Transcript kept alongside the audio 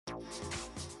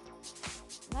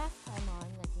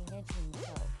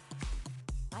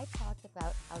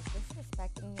how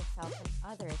disrespecting yourself and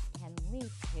others can lead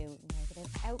to negative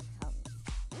outcomes.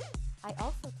 I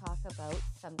also talk about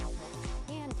some tips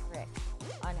and tricks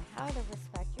on how to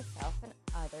respect yourself and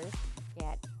others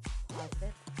get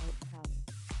positive outcomes.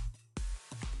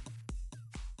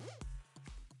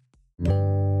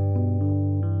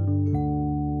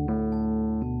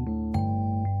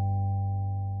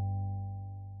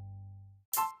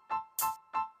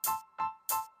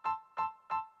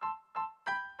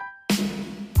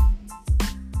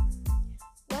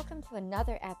 Welcome to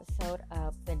another episode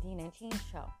of The Dina Jean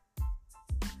Show.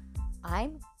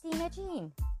 I'm Dina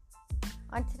Jean.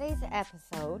 On today's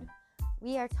episode,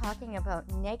 we are talking about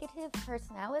negative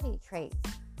personality traits.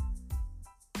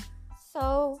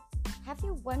 So, have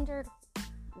you wondered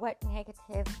what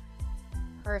negative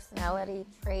personality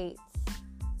traits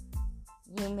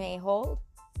you may hold?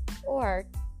 Or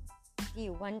do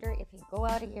you wonder if you go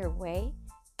out of your way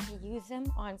to use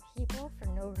them on people for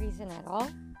no reason at all?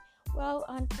 Well,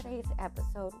 on today's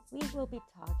episode, we will be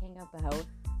talking about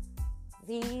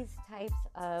these types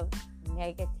of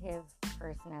negative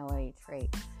personality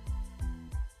traits.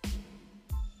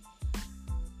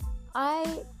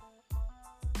 I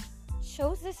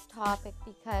chose this topic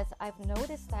because I've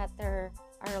noticed that there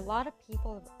are a lot of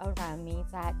people around me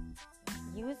that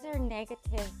use their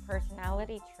negative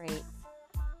personality traits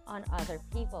on other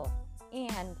people,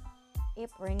 and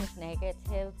it brings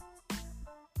negative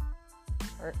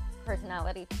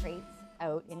personality traits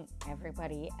out in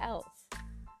everybody else.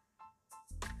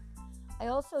 I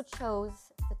also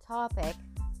chose the topic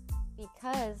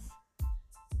because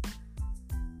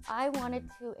I wanted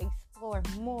to explore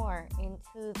more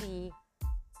into the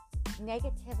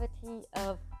negativity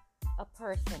of a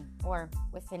person, or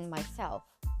within myself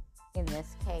in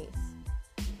this case.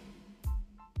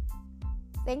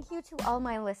 Thank you to all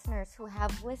my listeners who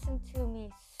have listened to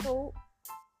me so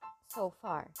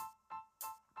far.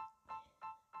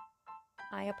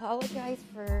 I apologize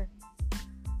for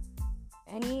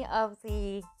any of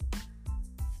the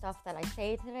stuff that I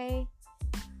say today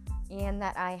and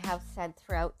that I have said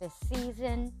throughout this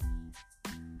season,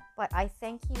 but I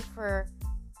thank you for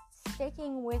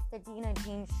sticking with the Dina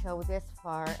Jean Show this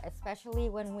far, especially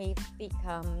when we've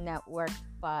become networked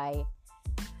by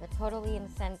the Totally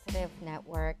Insensitive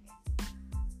Network.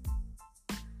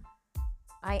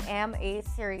 I am a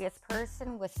serious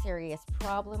person with serious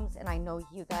problems, and I know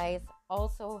you guys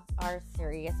also are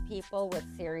serious people with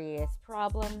serious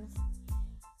problems.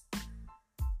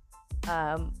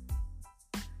 And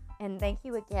thank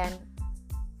you again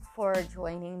for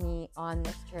joining me on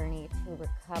this journey to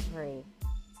recovery.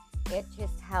 It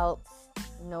just helps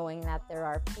knowing that there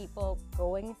are people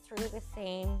going through the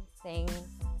same things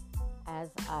as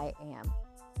I am.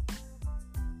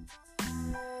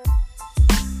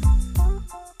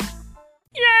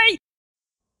 Yay!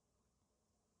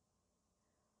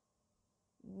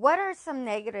 What are some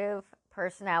negative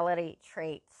personality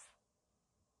traits?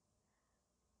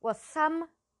 Well, some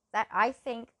that I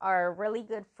think are really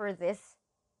good for this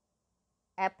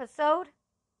episode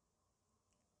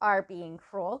are being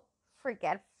cruel,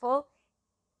 forgetful,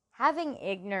 having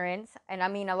ignorance, and I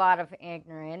mean a lot of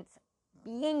ignorance,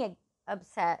 being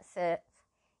obsessive,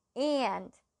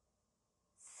 and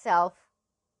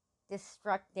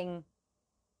self-destructing.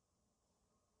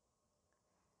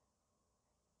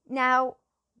 Now,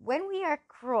 when we are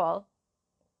cruel,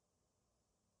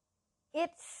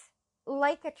 it's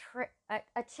like a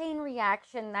chain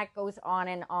reaction that goes on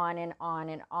and on and on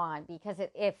and on, because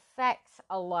it affects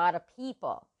a lot of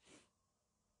people.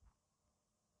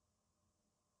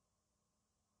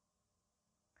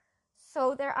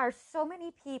 So there are so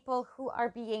many people who are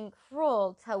being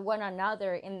cruel to one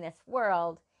another in this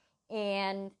world,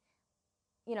 and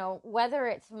whether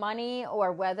it's money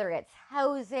or whether it's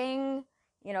housing,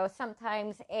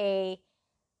 sometimes a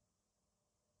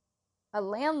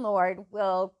landlord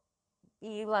will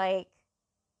be like,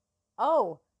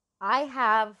 oh, I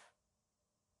have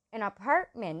an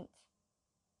apartment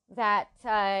that,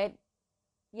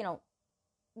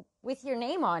 with your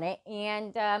name on it,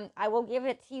 and I will give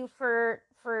it to you for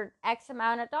X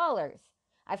amount of dollars.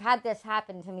 I've had this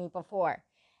happen to me before.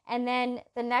 And then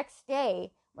the next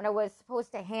day, when I was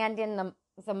supposed to hand in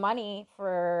the money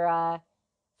for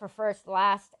first,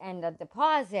 last, and a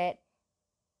deposit,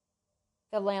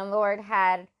 the landlord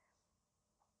had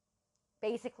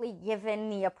basically given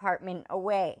the apartment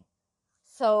away.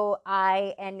 So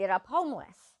I ended up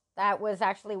homeless. That was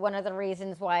actually one of the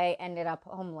reasons why I ended up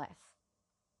homeless.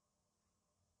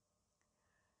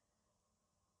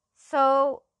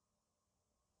 So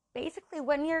basically,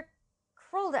 when you're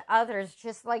cruel to others,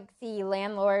 just like the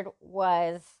landlord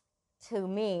was to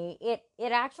me.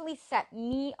 It actually set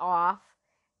me off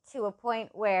to a point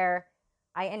where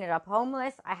I ended up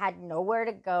homeless. I had nowhere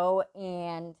to go,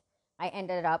 and I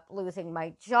ended up losing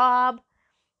my job.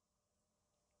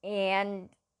 And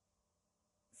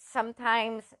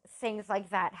sometimes things like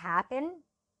that happen.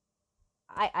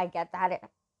 I get that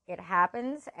it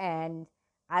happens, and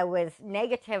I was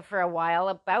negative for a while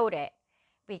about it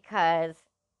because,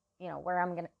 where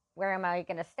am I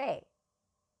gonna stay,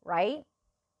 right?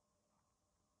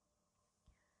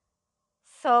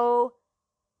 So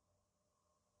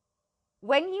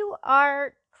when you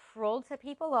are cruel to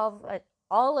people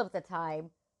all of the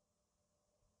time,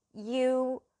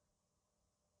 you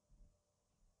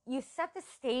set the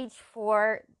stage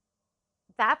for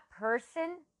that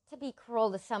person to be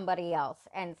cruel to somebody else,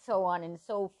 and so on and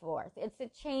so forth. It's a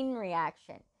chain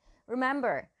reaction.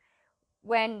 Remember,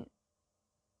 when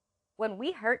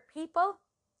we hurt people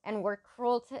and we're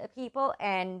cruel to people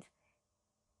and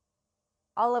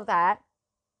all of that,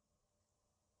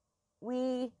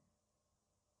 we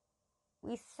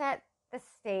set the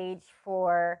stage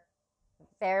for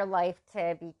their life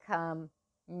to become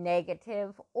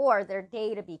negative, or their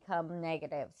day to become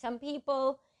negative. Some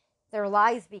people, their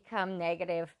lives become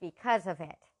negative because of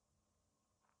it,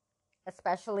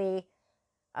 especially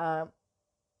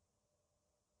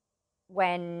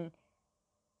when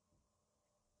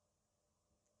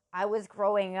I was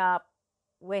growing up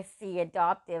with the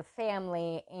adoptive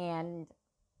family, and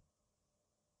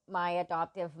my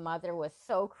adoptive mother was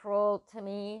so cruel to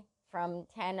me from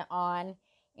 10 on,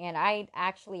 and I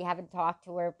actually haven't talked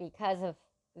to her because of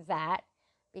that,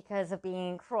 because of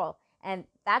being cruel. And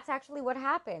that's actually what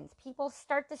happens. People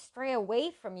start to stray away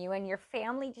from you, and your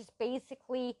family just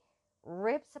basically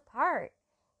rips apart.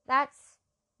 That's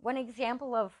one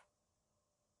example of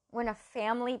when a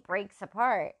family breaks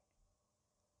apart.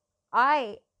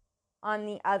 I, on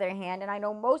the other hand, and I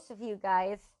know most of you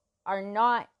guys are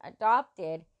not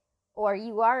adopted, or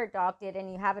you are adopted and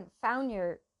you haven't found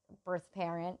your birth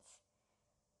parents,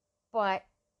 but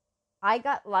I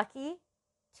got lucky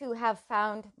to have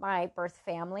found my birth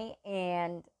family,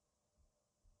 and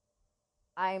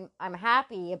I'm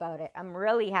happy about it. I'm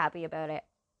really happy about it.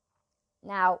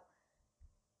 Now,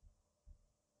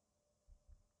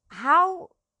 how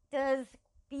does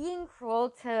being cruel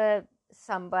to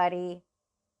somebody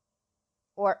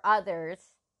or others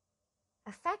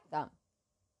affect them?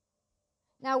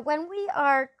 Now, when we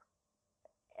are,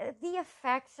 the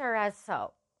effects are as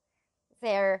so.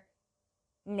 They're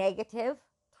negative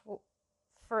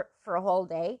for a whole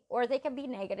day, or they can be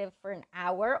negative for an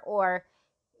hour, or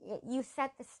you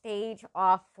set the stage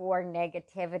off for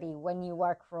negativity when you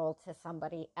are cruel to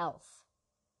somebody else.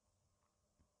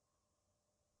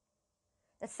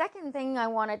 The second thing I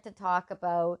wanted to talk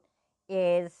about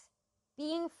is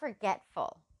being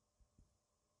forgetful.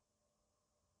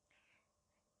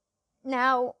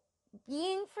 Now,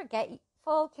 being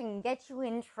forgetful can get you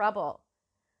in trouble.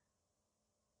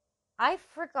 I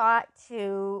forgot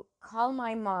to call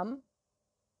my mom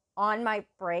on my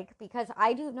break because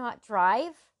I do not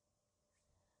drive.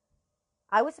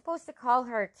 I was supposed to call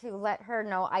her to let her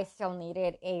know I still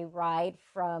needed a ride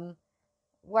from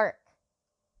work.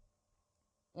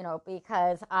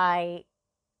 Because I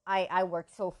work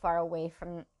so far away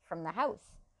from the house.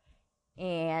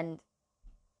 And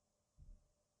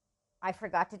I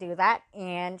forgot to do that,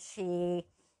 and she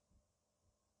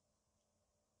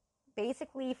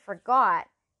basically forgot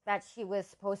that she was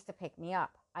supposed to pick me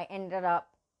up. I ended up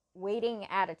waiting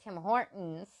at a Tim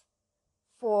Hortons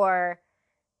for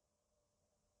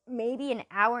maybe an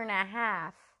hour and a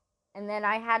half, and then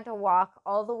I had to walk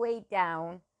all the way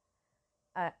down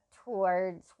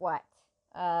towards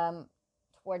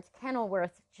towards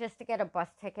Kenilworth just to get a bus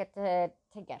ticket to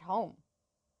get home.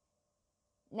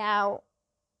 Now,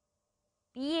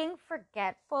 being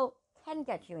forgetful can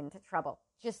get you into trouble.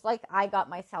 Just like I got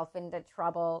myself into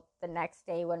trouble the next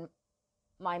day when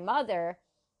my mother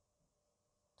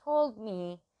told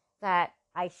me that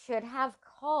I should have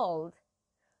called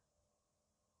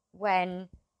when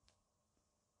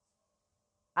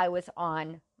I was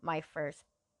on my first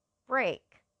break.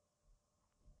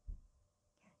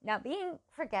 Now, being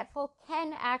forgetful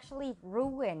can actually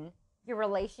ruin your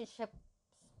relationships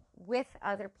with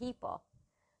other people.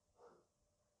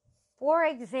 For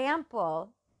example,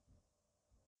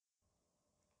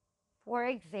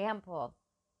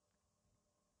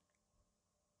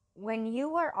 when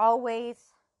you are always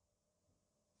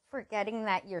forgetting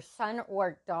that your son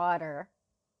or daughter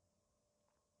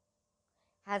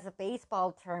has a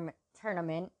baseball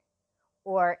tournament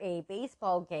or a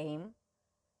baseball game,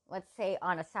 let's say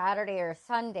on a Saturday or a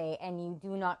Sunday, and you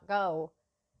do not go,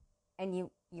 and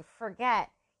you forget,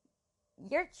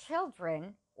 your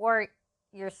children or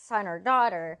your son or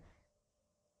daughter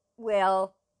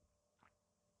will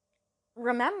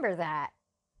remember that.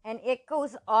 And it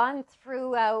goes on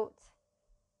throughout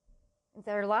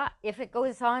their life. If it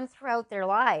goes on throughout their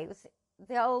lives,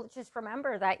 they'll just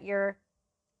remember that you're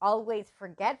always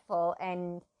forgetful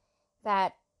and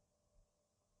that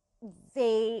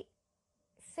they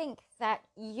think that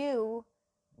you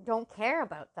don't care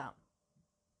about them.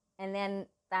 And then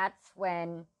that's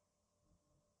when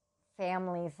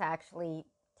families actually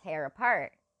tear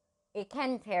apart. It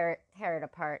can tear it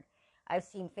apart. I've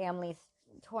seen families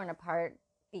torn apart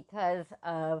because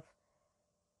of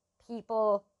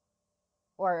people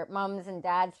or moms and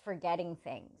dads forgetting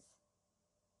things.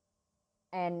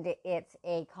 And it's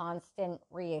a constant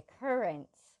reoccurrence.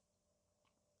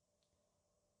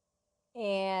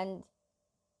 And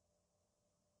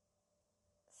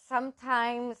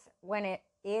sometimes when it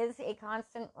is a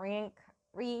constant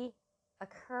reoccurrence,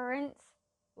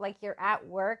 like you're at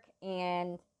work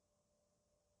and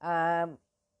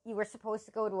you were supposed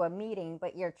to go to a meeting,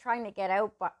 but you're trying to get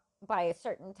out by a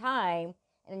certain time,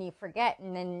 and then you forget,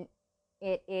 and then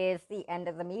it is the end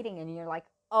of the meeting, and you're like,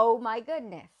 oh my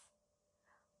goodness,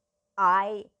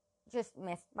 I just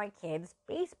missed my kid's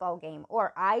baseball game,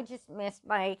 or I just missed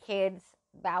my kid's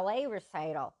ballet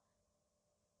recital.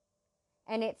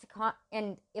 And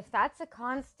and if that's a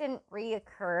constant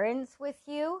reoccurrence with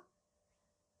you,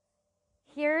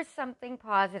 here's something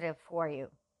positive for you.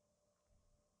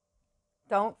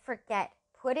 Don't forget,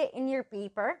 put it in your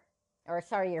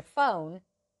your phone.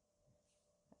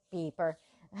 Beeper.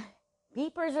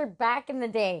 Beepers are back in the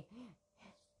day.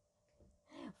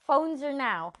 Phones are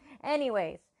now.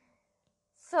 Anyways,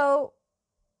 so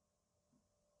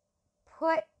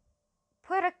put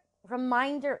a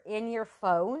reminder in your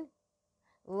phone.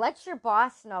 Let your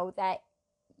boss know that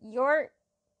your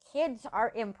kids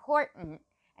are important,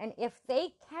 and if they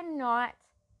cannot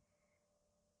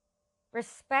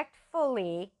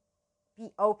respectfully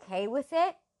be okay with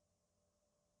it,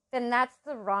 then that's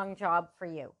the wrong job for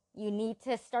you. You need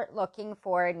to start looking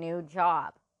for a new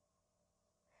job.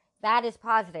 That is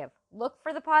positive. Look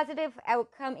for the positive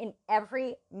outcome in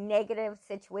every negative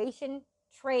situation,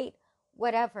 trait,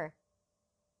 whatever.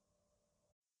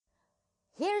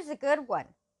 Here's a good one.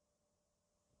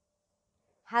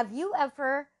 Have you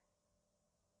ever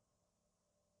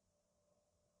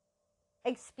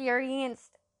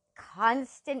experienced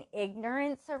constant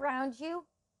ignorance around you?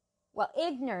 Well,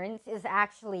 ignorance is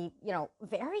actually,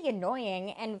 very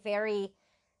annoying and very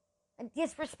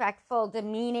disrespectful,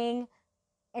 demeaning,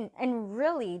 and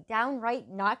really downright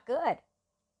not good.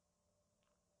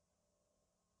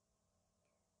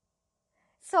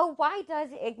 So why does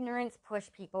ignorance push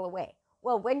people away?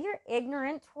 Well, when you're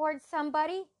ignorant towards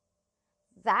somebody,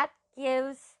 that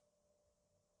gives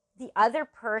the other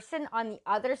person on the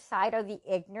other side of the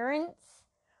ignorance,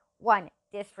 one,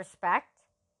 disrespect.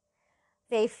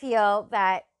 They feel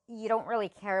that you don't really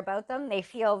care about them. They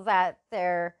feel that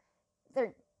they're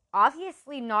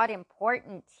obviously not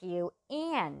important to you,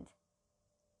 and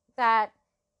that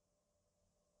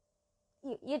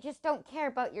you just don't care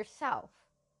about yourself.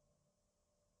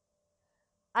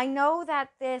 I know that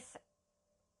this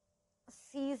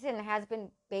season has been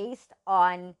based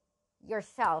on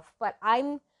yourself, but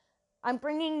I'm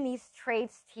bringing these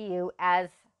traits to you as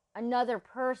another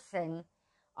person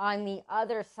on the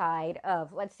other side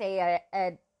of, let's say,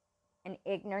 an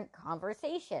ignorant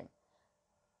conversation.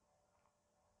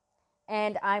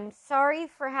 And I'm sorry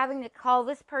for having to call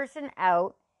this person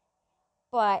out,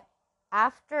 but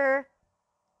after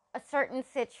a certain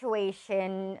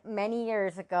situation many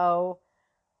years ago,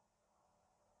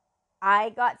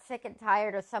 I got sick and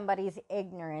tired of somebody's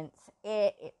ignorance.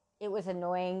 It was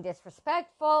annoying,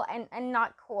 disrespectful, and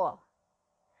not cool.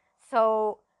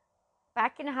 So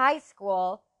back in high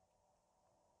school,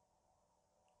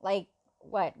 like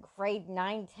grade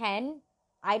 9, 10,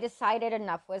 I decided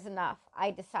enough was enough.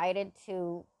 I decided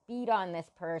to beat on this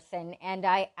person, and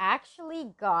I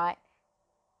actually got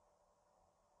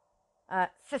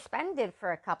suspended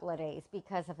for a couple of days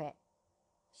because of it.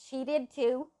 She did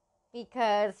too,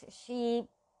 because she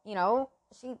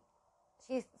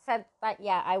said that,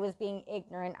 yeah, I was being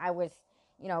ignorant. I was,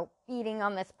 beating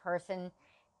on this person,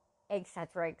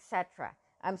 etc., etc.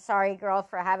 I'm sorry, girl,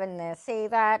 for having to say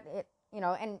that.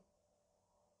 And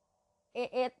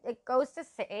it goes to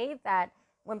say that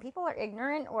when people are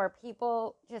ignorant or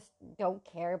people just don't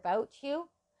care about you,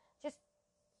 just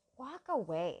walk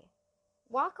away.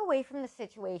 Walk away from the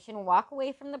situation, walk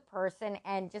away from the person,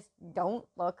 and just don't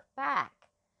look back.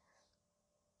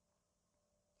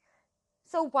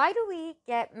 So why do we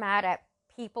get mad at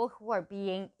people who are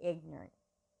being ignorant?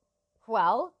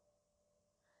 Well,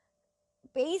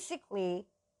 basically,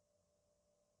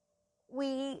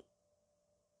 we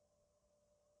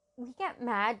get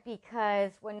mad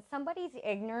because when somebody's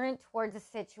ignorant towards a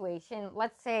situation,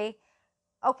 let's say,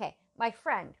 okay, my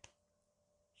friend,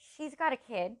 she's got a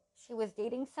kid. She was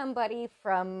dating somebody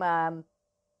from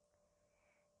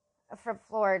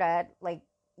Florida like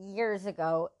years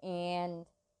ago, and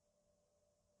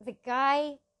the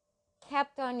guy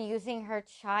kept on using her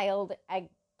child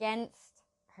against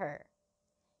her.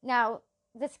 Now,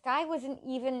 this guy wasn't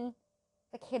even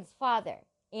the kid's father,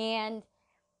 and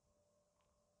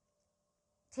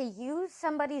to use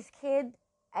somebody's kid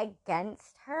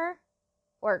against her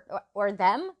or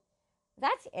them,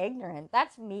 that's ignorant.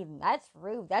 That's mean. That's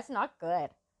rude. That's not good.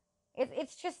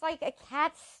 It's just like a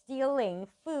cat stealing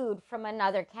food from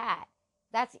another cat.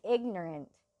 That's ignorant.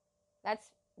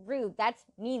 That's rude. That's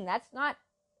mean. That's not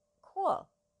cool,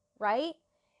 right?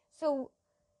 So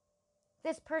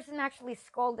this person actually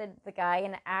scolded the guy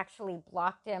and actually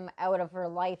blocked him out of her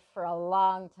life for a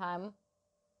long time.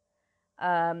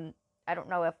 I don't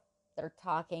know if they're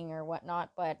talking or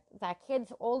whatnot, but that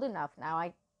kid's old enough now.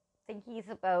 I think he's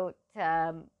about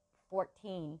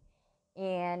 14,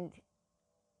 and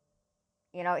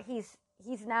you know, he's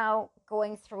now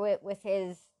going through it with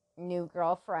his new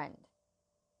girlfriend,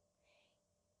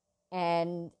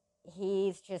 and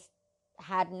he's just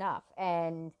had enough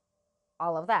and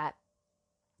all of that.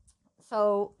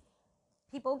 So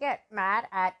people get mad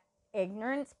at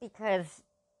ignorance because,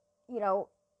 you know,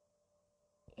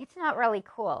 it's not really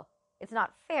cool. It's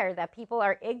not fair that people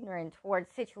are ignorant towards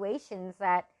situations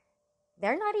that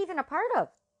they're not even a part of.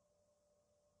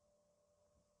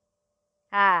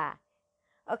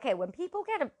 Okay, when people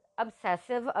get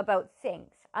obsessive about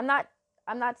things, I'm not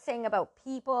saying about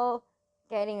people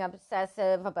getting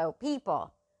obsessive about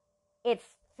people.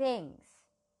 It's things.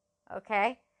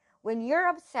 Okay? When you're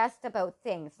obsessed about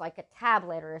things like a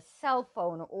tablet or a cell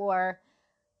phone or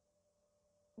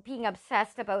being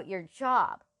obsessed about your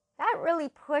job, that really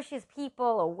pushes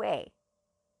people away.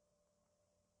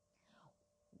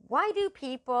 Why do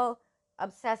people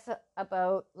obsess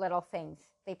about little things?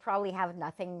 They probably have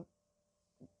nothing,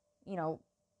 you know,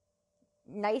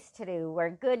 nice to do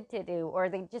or good to do, or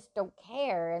they just don't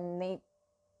care and they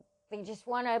just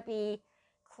want to be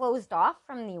closed off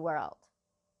from the world.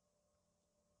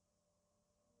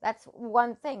 That's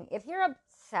one thing. If you're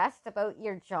obsessed about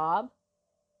your job,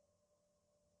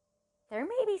 there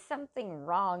may be something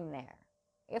wrong there.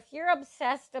 If you're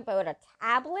obsessed about a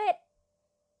tablet,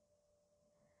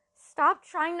 stop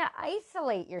trying to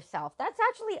isolate yourself. That's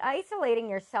actually isolating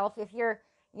yourself if you're,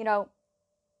 you know,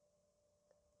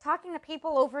 talking to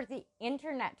people over the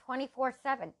internet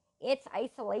 24/7. It's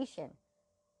isolation.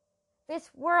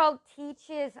 This world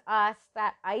teaches us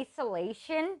that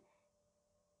isolation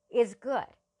is good.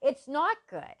 It's not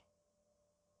good.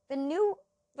 The new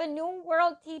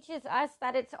world teaches us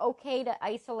that it's okay to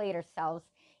isolate ourselves.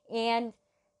 And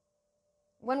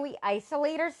when we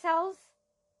isolate ourselves,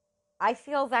 I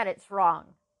feel that it's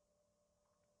wrong.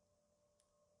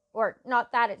 Or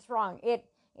not that it's wrong. It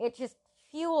just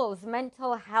fuels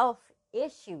mental health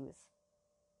issues.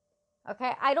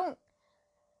 Okay? I don't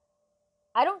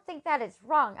think that it's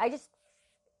wrong.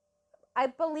 I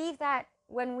believe that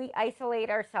when we isolate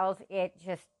ourselves, it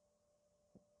just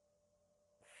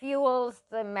fuels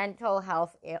the mental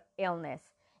health illness.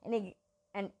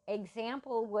 An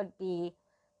example would be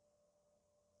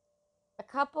a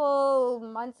couple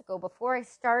months ago, before I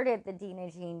started the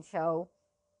Dina Jean show,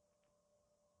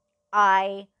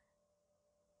 I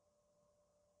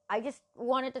just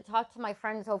wanted to talk to my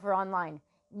friends over online.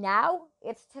 Now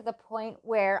it's to the point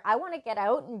where I want to get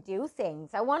out and do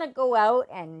things. I want to go out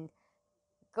and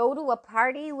go to a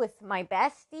party with my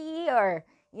bestie, or,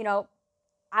 you know,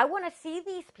 I want to see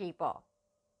these people.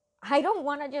 I don't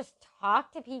want to just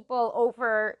talk to people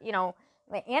over, you know,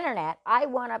 the internet. I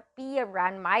want to be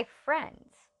around my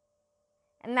friends.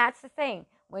 And that's the thing.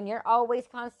 When you're always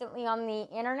constantly on the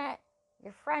internet,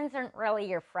 your friends aren't really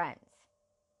your friends.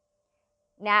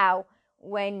 Now,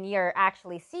 when you're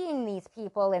actually seeing these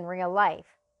people in real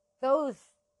life,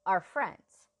 those are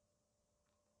friends.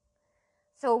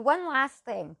 So one last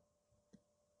thing.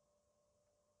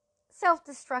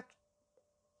 Self-destruction.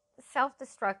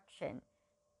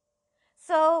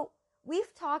 So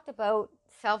we've talked about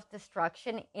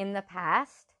self-destruction in the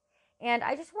past, and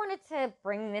I just wanted to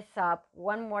bring this up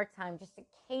one more time, just in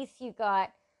case you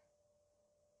got,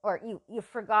 or you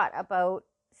forgot about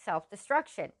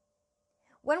self-destruction.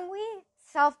 When we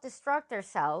self-destruct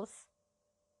ourselves,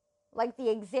 like the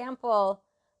example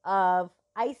of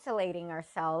isolating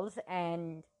ourselves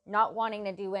and not wanting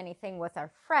to do anything with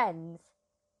our friends,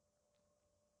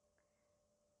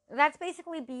 that's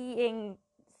basically being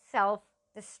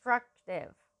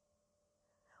self-destructive.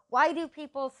 Why do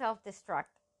people self-destruct?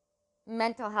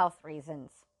 Mental health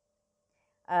reasons.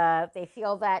 They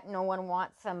feel that no one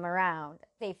wants them around.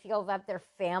 They feel that their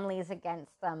family is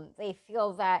against them. They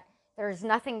feel that there's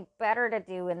nothing better to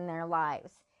do in their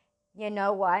lives. You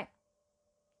know what?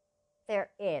 There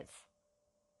is.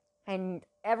 And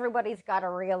everybody's got to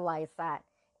realize that.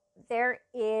 There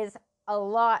is a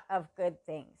lot of good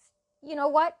things. You know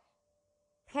what?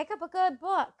 Pick up a good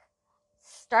book.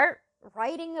 Start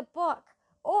writing a book.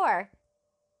 Or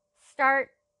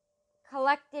start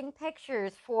collecting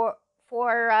pictures for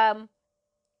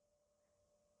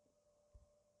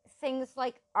things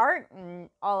like art and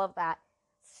all of that.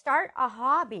 Start a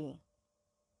hobby.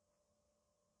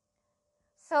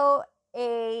 So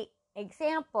a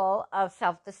example of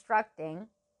self-destructing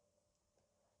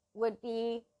would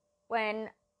be when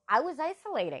I was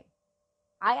isolating.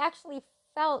 I actually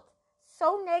felt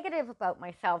so negative about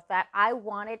myself that I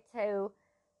wanted to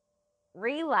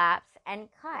relapse and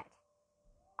cut.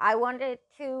 I wanted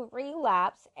to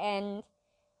relapse and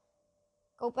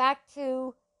go back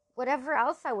to whatever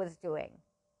else I was doing,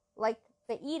 like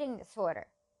the eating disorder.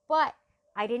 But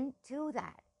I didn't do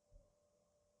that.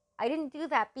 I didn't do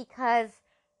that because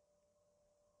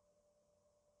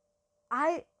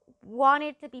I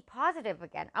wanted to be positive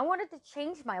again. I wanted to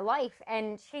change my life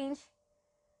and change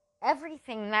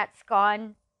everything that's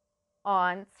gone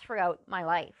on throughout my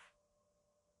life.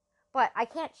 But I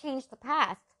can't change the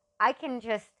past. I can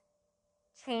just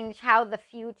change how the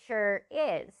future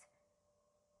is.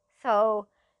 So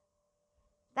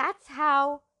that's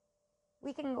how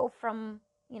we can go from,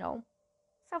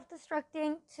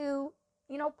 self-destructing to,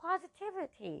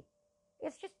 positivity.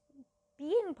 It's just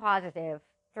being positive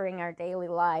during our daily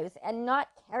lives and not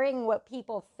caring what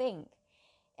people think.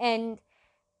 And,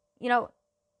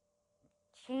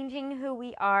 changing who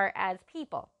we are as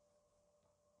people.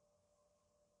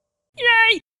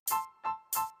 Yay!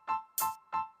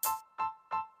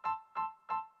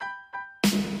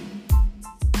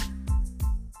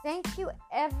 Thank you,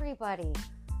 everybody,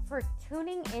 for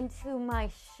tuning into my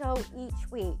show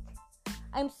each week.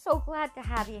 I'm so glad to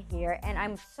have you here, and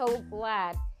I'm so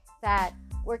glad that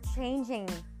we're changing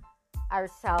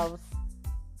ourselves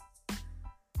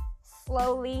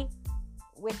slowly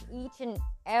with each and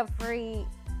every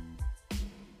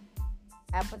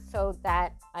episode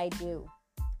that I do.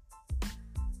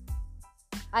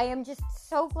 I am just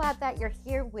so glad that you're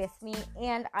here with me,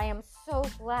 and I am so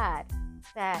glad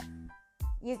that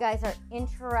you guys are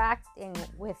interacting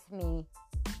with me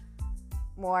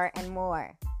more and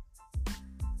more.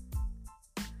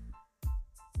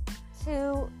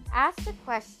 To ask a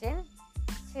question,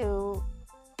 to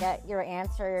get your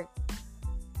answer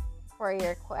for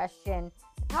your question,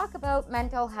 talk about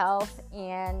mental health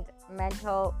and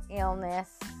mental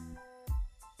illness,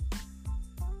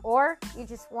 or you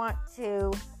just want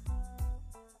to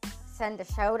send a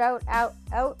shout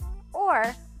out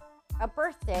or a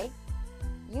birthday,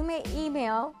 you may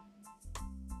email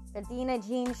the Dina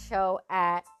Jean Show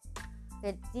at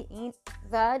the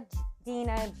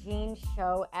Dina Jean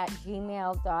Show at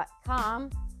gmail.com,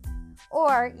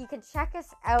 or you can check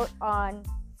us out on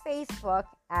Facebook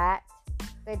at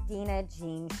the Dina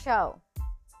Jean Show.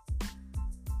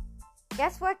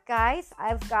 Guess what, guys?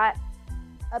 I've got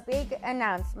a big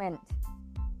announcement.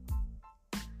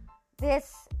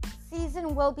 This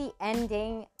season will be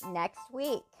ending next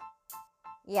week.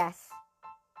 Yes.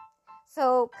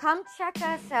 So come check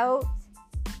us out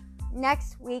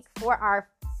next week for our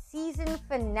season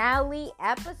finale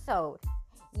episode.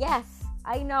 Yes,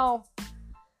 I know.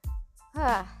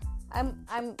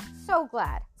 I'm so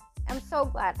glad. I'm so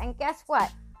glad. And guess what?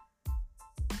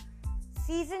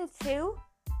 Season 2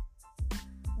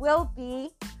 will be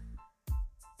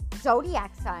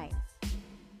zodiac signs.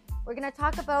 We're going to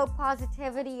talk about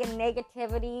positivity and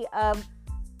negativity of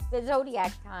the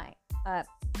zodiac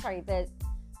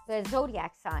the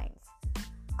zodiac signs.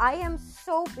 I am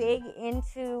so big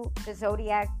into the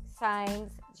zodiac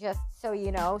signs, just so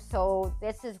you know. So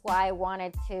this is why I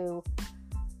wanted to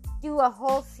do a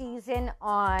whole season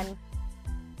on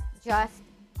just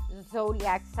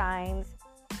zodiac signs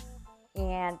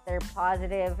and their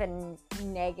positive and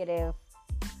negative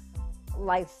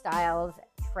lifestyles,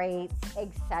 traits,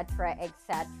 etc.,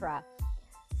 etc.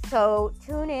 So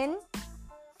tune in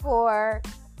for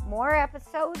more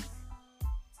episodes.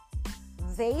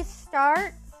 They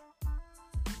start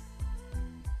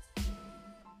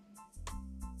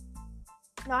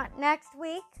not next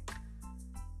week,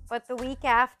 but the week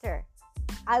after.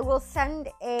 I will send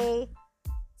a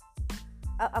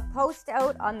post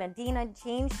out on the Dina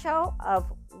Jean Show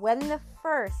of when the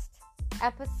first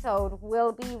episode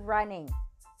will be running.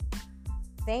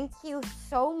 Thank you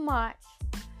so much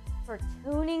for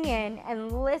tuning in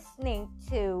and listening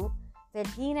to the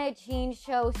Dina Jean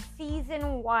Show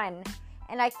Season 1.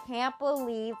 And I can't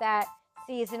believe that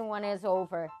Season 1 is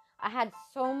over. I had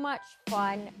so much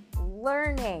fun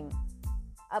learning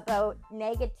about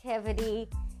negativity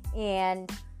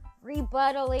and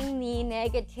rebuttaling the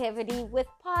negativity with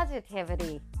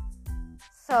positivity.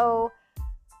 So,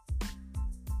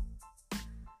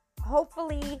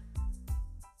 hopefully,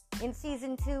 in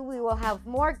Season 2, we will have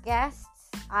more guests.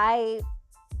 I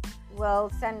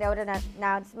will send out an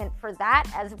announcement for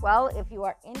that as well if you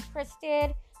are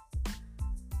interested.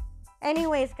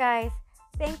 Anyways, guys,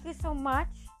 thank you so much.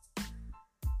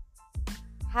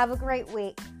 Have a great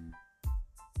week.